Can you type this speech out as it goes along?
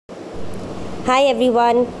Hi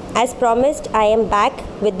everyone, as promised, I am back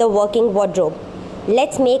with the working wardrobe.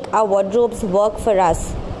 Let's make our wardrobes work for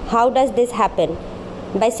us. How does this happen?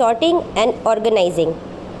 By sorting and organizing.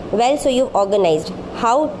 Well, so you've organized.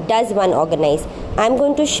 How does one organize? I'm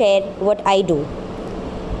going to share what I do.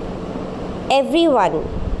 Everyone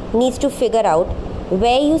needs to figure out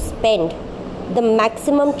where you spend the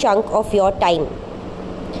maximum chunk of your time.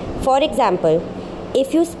 For example,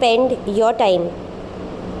 if you spend your time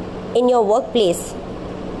in your workplace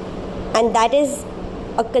and that is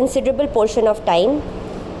a considerable portion of time,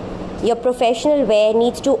 your professional wear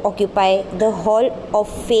needs to occupy the Hall of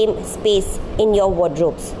Fame space in your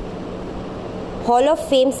wardrobes. Hall of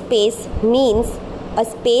Fame space means a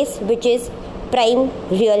space which is prime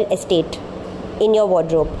real estate in your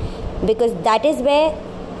wardrobe, because that is where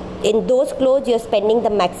in those clothes you're spending the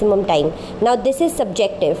maximum time. Now this is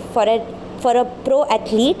subjective. For a pro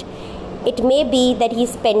athlete, it may be that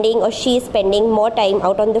he's spending or she is spending more time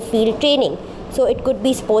out on the field training, so it could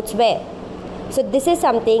be sportswear. So this is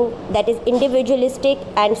something that is individualistic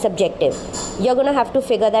and subjective. You're going to have to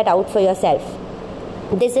figure that out for yourself.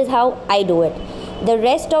 This is how I do it. The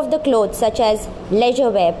rest of the clothes, such as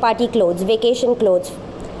leisure wear, party clothes, vacation clothes,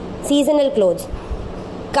 seasonal clothes,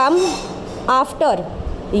 come after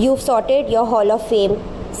you've sorted your Hall of Fame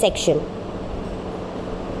section.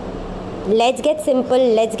 Let's get simple,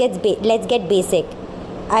 let's get basic.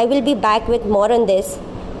 I will be back with more on this,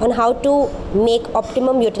 on how to make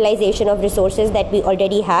optimum utilization of resources that we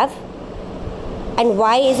already have, and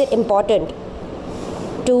why is it important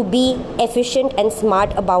to be efficient and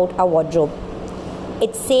smart about our wardrobe.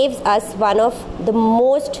 It saves us one of the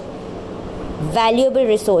most valuable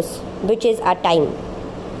resource, which is our time.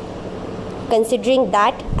 Considering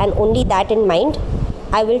that and only that in mind,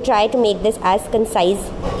 I will try to make this as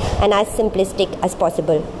concise and as simplistic as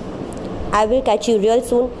possible. I will catch you real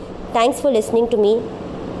soon. Thanks for listening to me,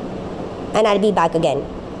 and I'll be back again.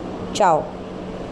 Ciao.